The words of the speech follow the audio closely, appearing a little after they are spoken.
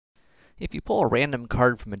If you pull a random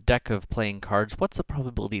card from a deck of playing cards, what's the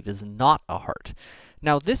probability it is not a heart?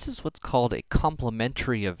 Now, this is what's called a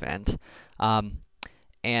complementary event,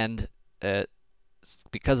 and uh,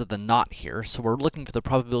 because of the not here, so we're looking for the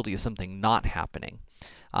probability of something not happening.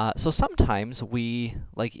 So sometimes we,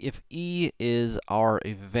 like if E is our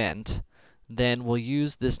event, then we'll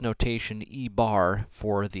use this notation E bar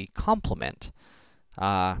for the complement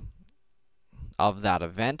of that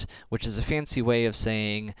event, which is a fancy way of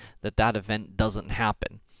saying that that event doesn't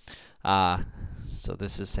happen. So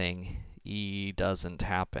this is saying E doesn't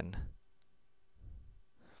happen.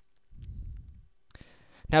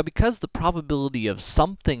 Now, because the probability of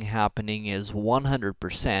something happening is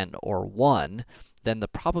 100% or 1, then the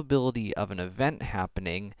probability of an event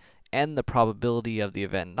happening and the probability of the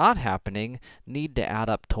event not happening need to add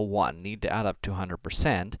up to 1, need to add up to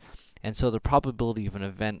 100%. And so the probability of an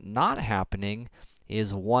event not happening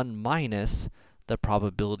is 1 minus the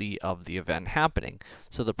probability of the event happening.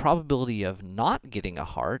 So the probability of not getting a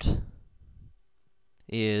heart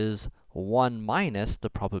is 1 minus the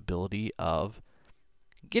probability of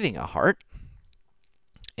getting a heart.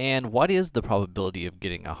 And what is the probability of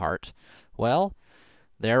getting a heart? Well,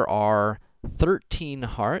 there are 13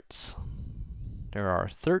 hearts. There are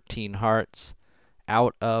 13 hearts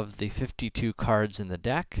out of the 52 cards in the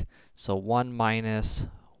deck. So 1 minus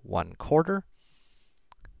 1/4,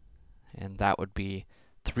 and that would be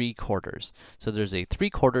 3/4. So there's a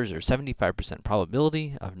 3/4 or 75%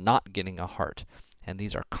 probability of not getting a heart, and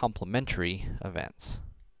these are complementary events.